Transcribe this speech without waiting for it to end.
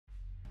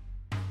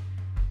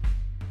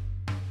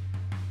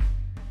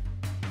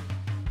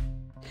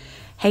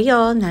Hey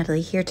y'all,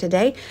 Natalie here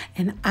today,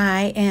 and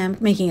I am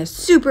making a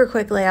super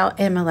quick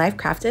layout in my Life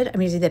Crafted.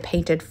 I'm using the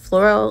Painted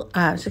Floral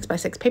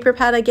 6x6 paper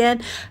pad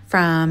again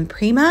from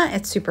Prima.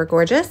 It's super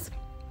gorgeous.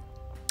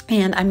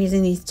 And I'm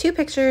using these two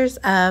pictures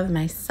of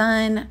my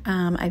son.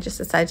 I just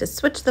decided to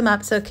switch them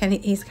up so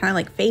he's kind of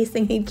like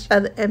facing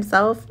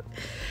himself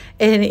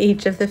in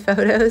each of the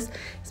photos.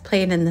 He's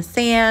playing in the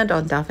sand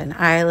on Dolphin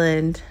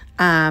Island.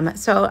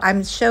 So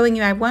I'm showing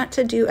you, I want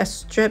to do a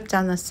strip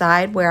down the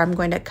side where I'm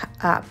going to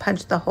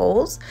punch the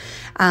holes.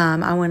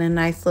 I want a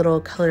nice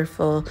little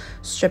colorful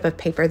strip of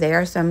paper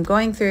there. So I'm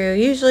going through,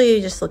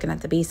 usually just looking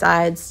at the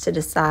B-sides to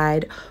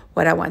decide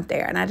what I want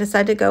there. And I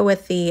decided to go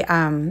with the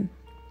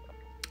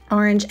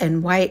orange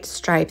and white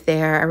stripe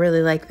there. I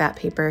really like that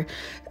paper.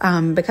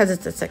 Because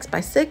it's a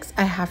 6x6,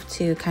 I have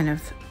to kind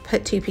of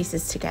put two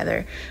pieces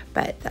together,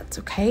 but that's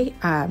okay.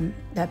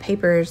 The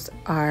papers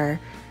are,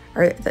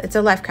 it's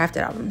a Life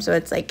Crafted album, so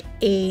it's like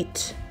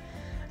 8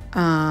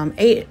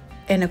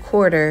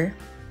 8.25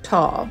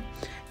 tall,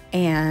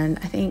 and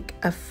I think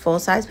a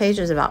full-size page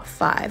is about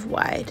 5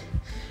 wide.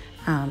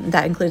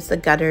 That includes the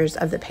gutters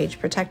of the page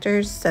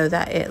protectors so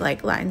that it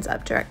like lines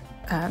up direct,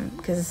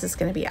 because this is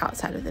going to be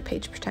outside of the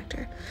page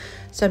protector.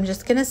 So I'm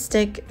just going to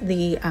stick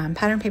the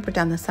pattern paper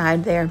down the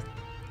side there,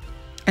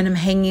 and I'm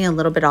hanging a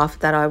little bit off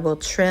that I will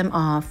trim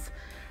off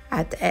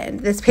at the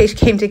end. This page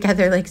came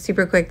together like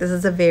super quick. This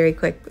is a very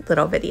quick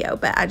little video,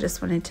 but I just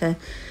wanted to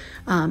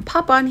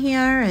pop on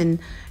here and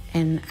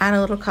add a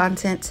little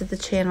content to the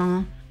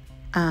channel.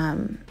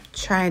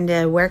 Trying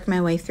to work my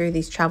way through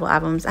these travel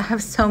albums. I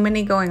have so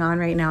many going on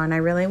right now, and I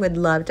really would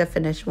love to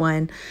finish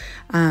one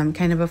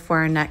kind of before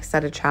our next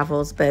set of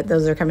travels, but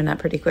those are coming up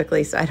pretty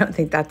quickly, so I don't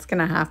think that's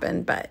gonna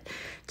happen, but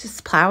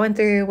just plowing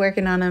through,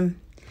 working on them.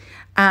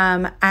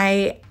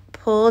 I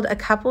pulled a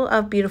couple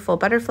of beautiful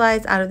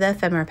butterflies out of the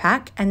ephemera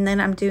pack, and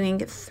then I'm doing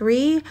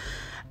 3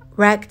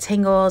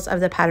 rectangles of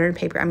the pattern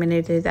paper. I'm going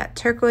to do that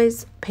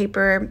turquoise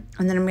paper,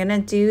 and then I'm going to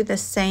do the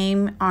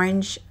same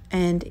orange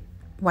and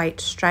white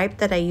stripe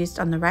that I used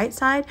on the right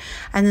side,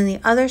 and then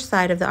the other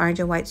side of the orange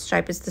and white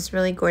stripe is this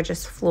really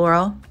gorgeous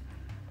floral.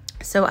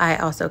 So I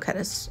also cut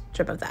a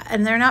strip of that,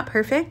 and they're not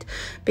perfect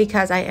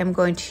because I am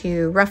going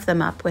to rough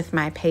them up with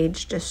my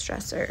page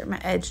distressor, my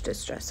edge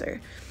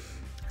distressor.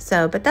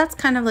 So, but that's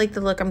kind of like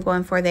the look I'm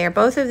going for there.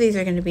 Both of these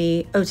are going to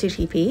be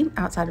OTTP,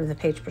 outside of the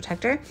page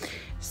protector.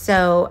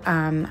 So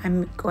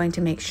I'm going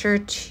to make sure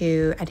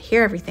to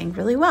adhere everything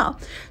really well.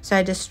 So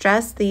I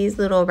distress these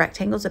little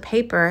rectangles of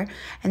paper,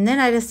 and then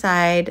I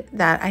decide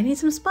that I need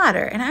some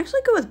splatter, and I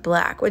actually go with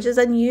black, which is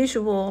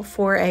unusual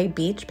for a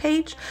beach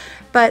page,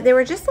 but there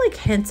were just like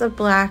hints of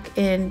black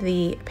in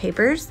the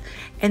papers,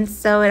 and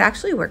so it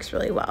actually works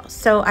really well.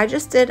 So I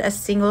just did a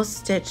single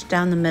stitch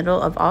down the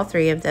middle of all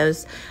 3 of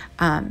those.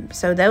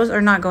 So those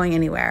are not going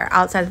anywhere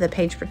outside of the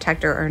page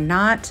protector or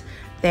not.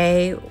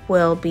 They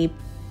will be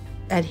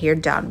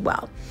adhered down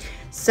well.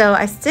 So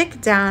I stick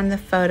down the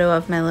photo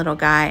of my little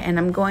guy, and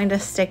I'm going to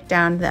stick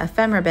down the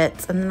ephemera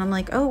bits, and then I'm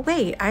like, oh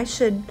wait, I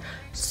should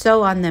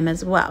sew on them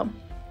as well.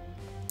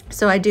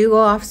 So I do go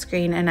off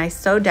screen and I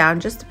sew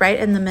down just right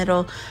in the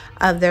middle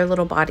of their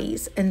little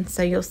bodies. And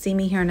so you'll see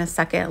me here in a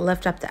second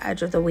lift up the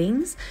edge of the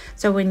wings.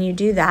 So when you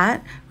do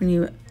that, when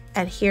you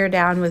adhere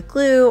down with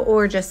glue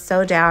or just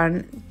sew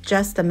down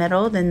just the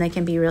middle, then they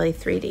can be really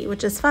 3D,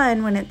 which is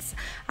fun when it's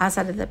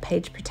outside of the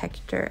page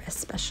protector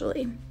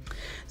especially.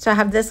 So I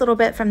have this little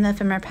bit from the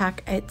ephemera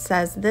pack. It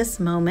says "this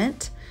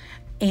moment,"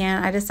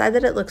 and I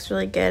decided that it looks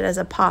really good as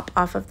a pop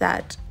off of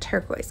that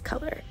turquoise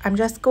color. I'm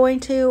just going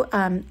to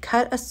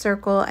cut a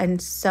circle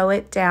and sew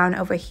it down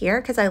over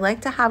here because I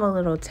like to have a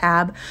little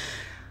tab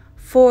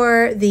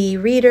for the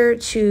reader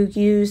to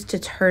use to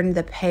turn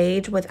the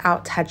page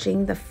without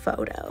touching the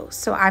photo.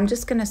 So I'm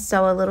just going to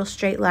sew a little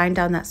straight line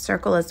down that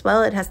circle as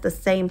well. It has the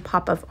same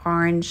pop of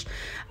orange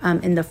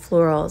in the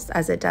florals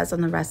as it does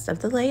on the rest of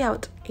the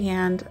layout,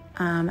 and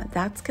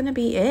that's going to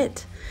be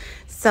it.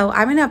 So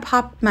I'm going to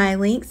pop my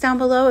links down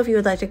below if you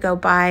would like to go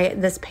buy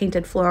this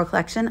Painted Floral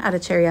collection at a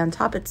Cherry on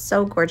Top. It's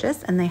so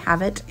gorgeous, and they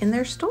have it in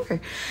their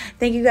store.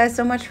 Thank you guys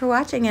so much for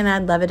watching, and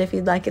I'd love it if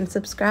you'd like and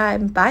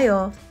subscribe. Bye,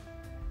 y'all.